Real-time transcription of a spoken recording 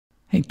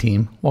Hey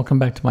team, welcome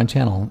back to my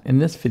channel. In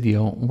this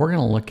video, we're going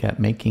to look at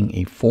making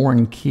a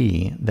foreign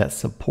key that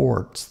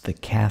supports the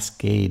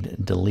cascade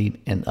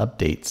delete and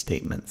update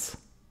statements.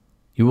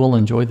 You will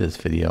enjoy this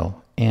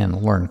video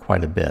and learn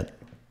quite a bit.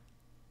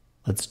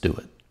 Let's do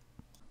it.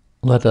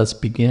 Let us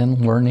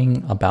begin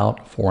learning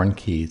about foreign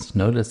keys.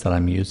 Notice that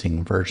I'm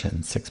using version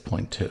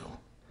 6.2.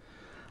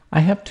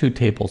 I have two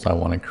tables I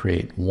want to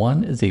create.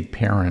 One is a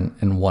parent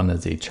and one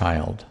is a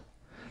child.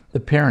 The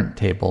parent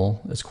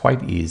table is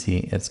quite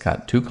easy. It's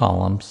got two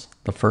columns.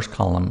 The first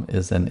column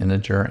is an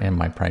integer and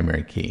my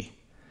primary key.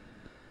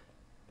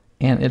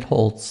 And it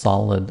holds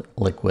solid,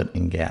 liquid,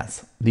 and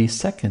gas. The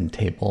second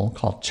table,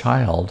 called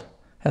child,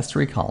 has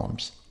three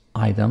columns: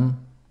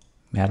 item,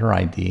 matter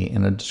ID,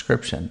 and a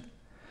description.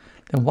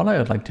 Then what I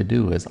would like to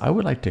do is I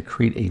would like to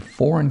create a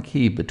foreign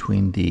key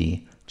between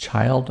the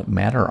child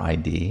matter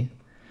ID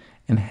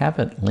and have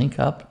it link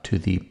up to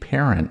the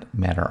parent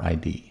matter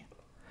ID.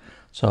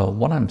 So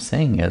what I'm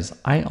saying is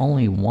I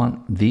only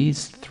want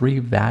these three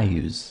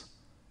values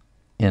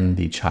in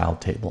the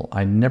child table.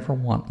 I never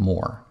want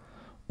more.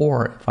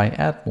 Or if I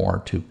add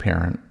more to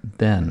parent,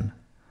 then.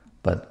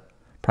 But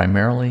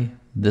primarily,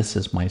 this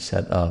is my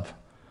set of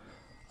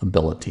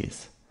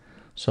abilities.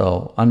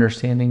 So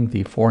understanding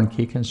the foreign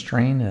key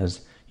constraint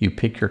is you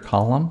pick your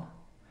column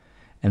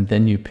and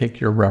then you pick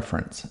your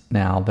reference.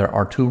 Now there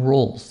are two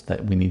rules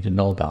that we need to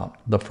know about.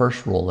 The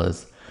first rule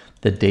is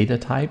the data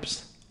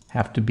types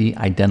have to be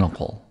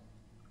identical.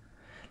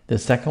 The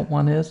second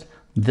one is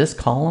this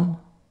column,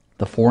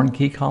 the foreign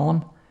key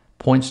column,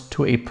 points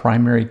to a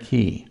primary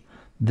key.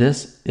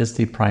 This is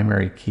the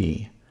primary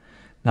key.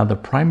 Now the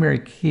primary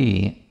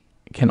key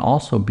can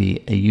also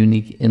be a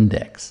unique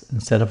index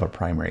instead of a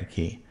primary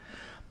key.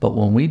 But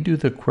when we do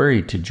the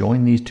query to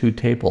join these two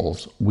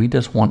tables, we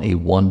just want a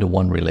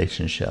one-to-one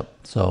relationship.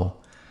 So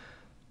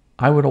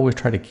I would always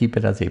try to keep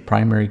it as a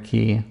primary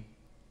key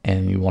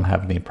and you won't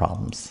have any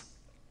problems.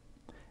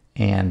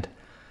 And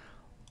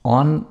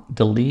on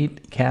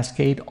delete,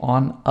 cascade,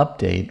 on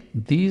update,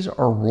 these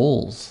are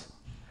rules.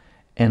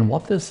 And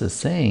what this is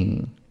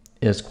saying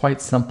is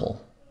quite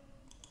simple.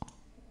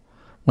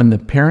 When the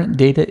parent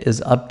data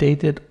is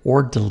updated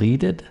or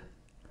deleted,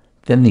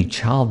 then the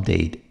child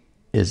date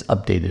is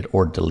updated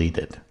or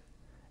deleted.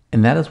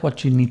 And that is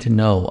what you need to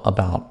know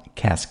about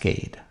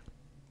Cascade.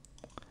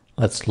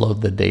 Let's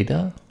load the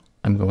data.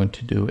 I'm going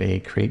to do a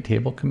create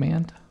table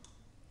command.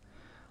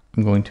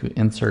 I'm going to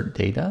insert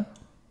data.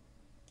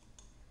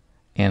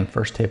 And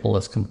first table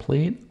is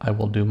complete. I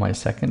will do my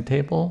second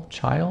table,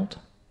 child.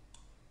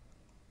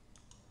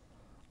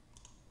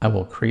 I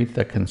will create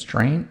the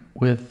constraint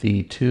with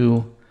the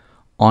two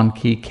on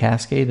key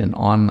cascade and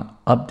on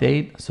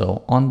update.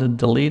 So on the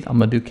delete, I'm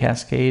gonna do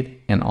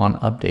cascade, and on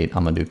update,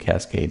 I'm gonna do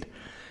cascade.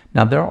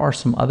 Now there are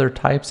some other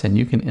types and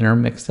you can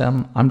intermix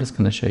them. I'm just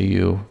gonna show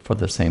you for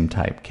the same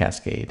type,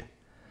 cascade.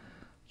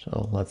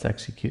 So let's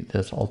execute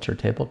this alter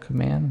table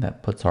command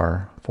that puts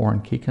our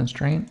foreign key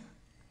constraint.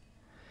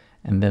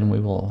 And then we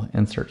will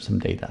insert some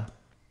data.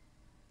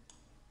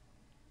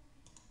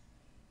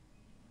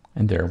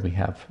 And there we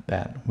have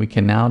that. We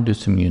can now do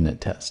some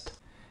unit test.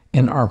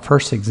 In our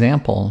first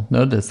example,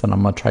 notice that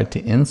I'm going to try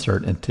to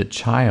insert into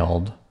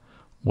child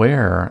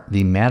where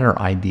the matter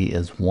ID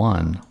is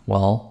 1.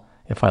 Well,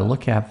 if I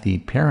look at the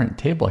parent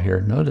table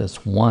here,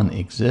 notice 1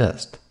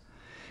 exists.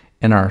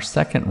 In our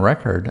second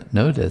record,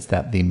 notice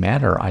that the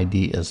matter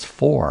ID is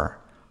 4.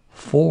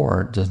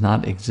 4 does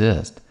not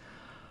exist.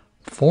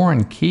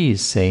 Foreign keys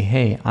say,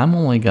 hey, I'm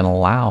only going to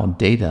allow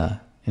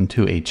data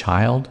into a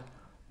child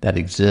that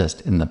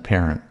exists in the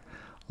parent.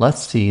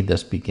 Let's see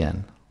this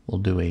begin. We'll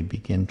do a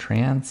begin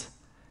trans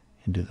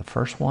and do the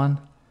first one.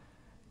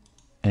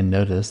 And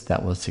notice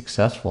that was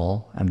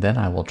successful. And then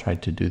I will try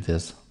to do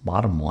this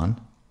bottom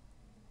one.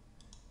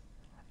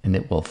 And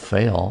it will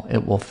fail.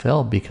 It will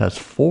fail because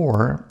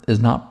 4 is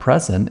not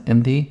present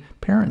in the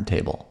parent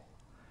table.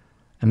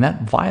 And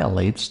that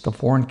violates the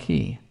foreign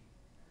key.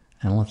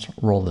 And let's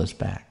roll this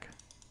back.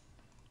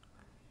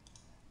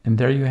 And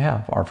there you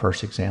have our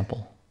first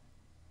example.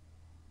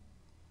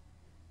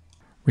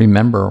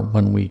 Remember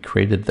when we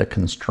created the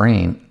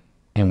constraint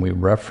and we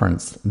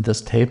referenced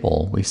this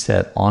table, we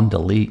said on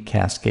delete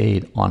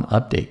cascade, on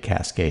update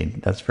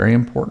cascade. That's very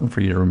important for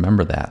you to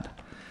remember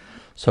that.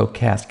 So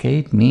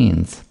cascade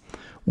means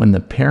when the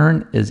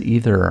parent is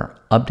either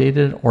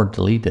updated or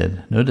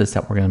deleted, notice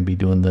that we're going to be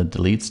doing the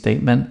delete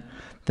statement,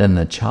 then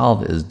the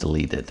child is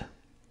deleted.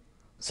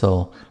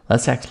 So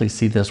let's actually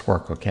see this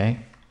work,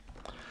 okay?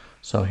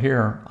 So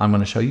here, I'm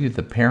going to show you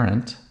the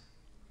parent,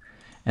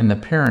 and the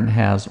parent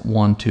has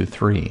 1, 2,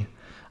 3.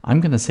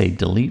 I'm going to say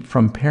delete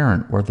from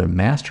parent where the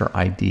master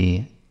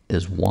ID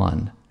is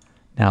 1.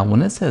 Now,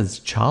 when it says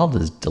child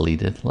is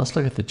deleted, let's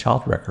look at the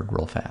child record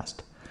real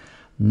fast.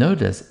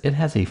 Notice it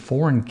has a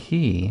foreign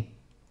key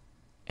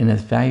and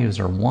its values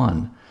are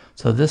 1.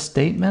 So this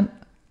statement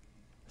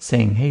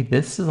saying, hey,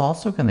 this is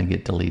also going to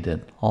get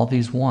deleted, all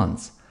these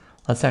ones.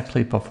 Let's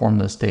actually perform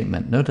this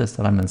statement. Notice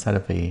that I'm inside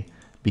of a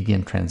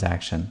begin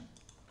transaction.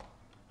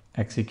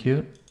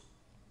 Execute,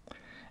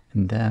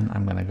 and then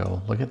I'm going to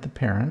go look at the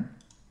parent,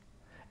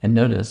 And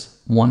notice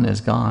 1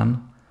 is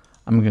gone.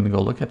 I'm going to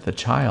go look at the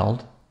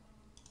child.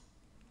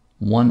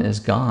 1 is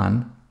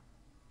gone.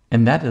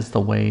 And that is the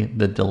way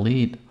the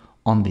delete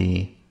on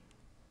the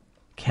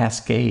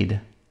cascade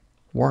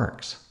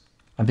works.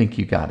 I think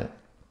you got it.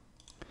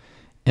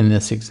 In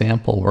this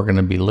example, we're going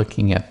to be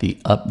looking at the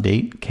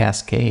update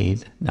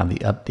cascade. Now the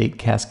update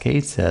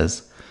cascade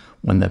says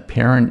when the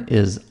parent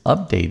is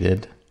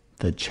updated,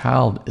 the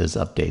child is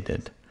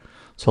updated.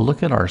 So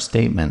look at our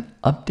statement,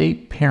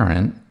 update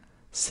parent,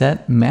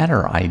 set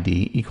matter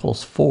ID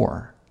equals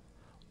 4,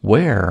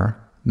 where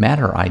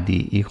matter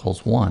ID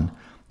equals 1.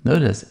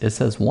 Notice it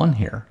says 1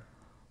 here.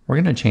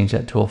 We're going to change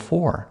that to a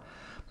 4,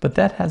 but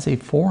that has a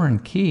foreign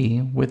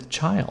key with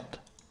child.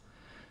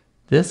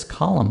 This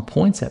column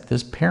points at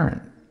this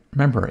parent.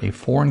 Remember, a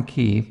foreign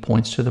key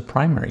points to the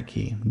primary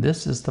key.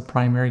 This is the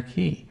primary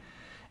key.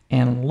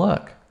 And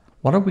look,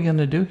 what are we going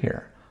to do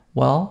here?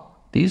 Well,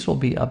 these will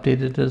be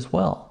updated as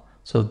well.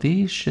 So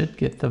these should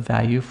get the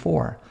value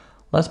 4.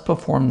 Let's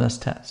perform this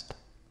test.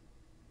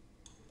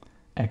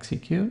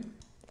 Execute.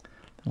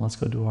 And let's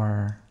go to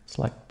our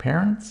select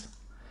parents.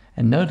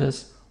 And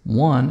notice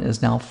 1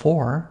 is now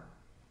 4.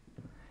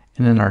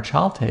 And in our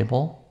child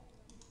table,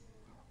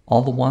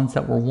 all the ones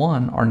that were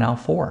 1 are now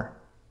 4.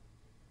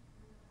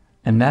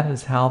 And that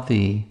is how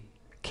the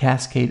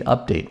cascade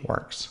update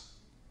works.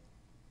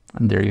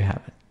 And there you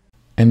have it.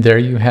 And there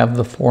you have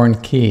the foreign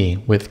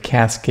key with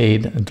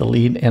cascade,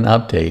 delete, and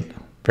update.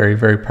 Very,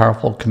 very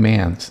powerful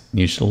commands.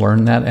 You should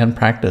learn that and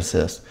practice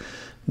this.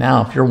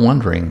 Now, if you're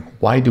wondering,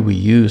 why do we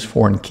use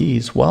foreign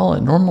keys? Well,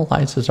 it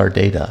normalizes our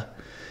data.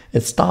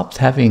 It stops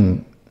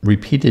having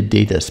repeated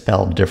data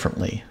spelled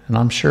differently. And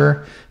I'm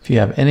sure if you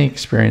have any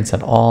experience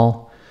at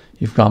all,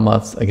 you've gone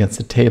up against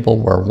a table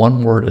where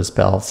one word is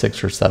spelled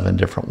 6 or 7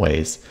 different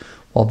ways.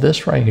 Well,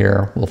 this right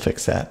here will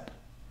fix that.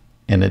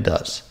 And it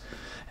does.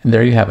 And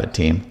there you have it,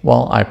 team.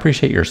 Well, I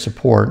appreciate your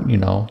support. You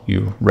know,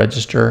 you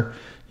register,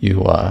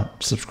 you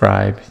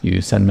subscribe,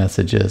 you send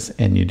messages,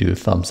 and you do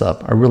thumbs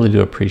up. I really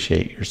do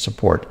appreciate your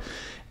support.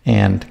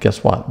 And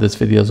guess what? This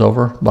video is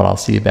over, but I'll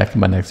see you back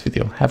in my next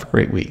video. Have a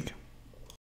great week.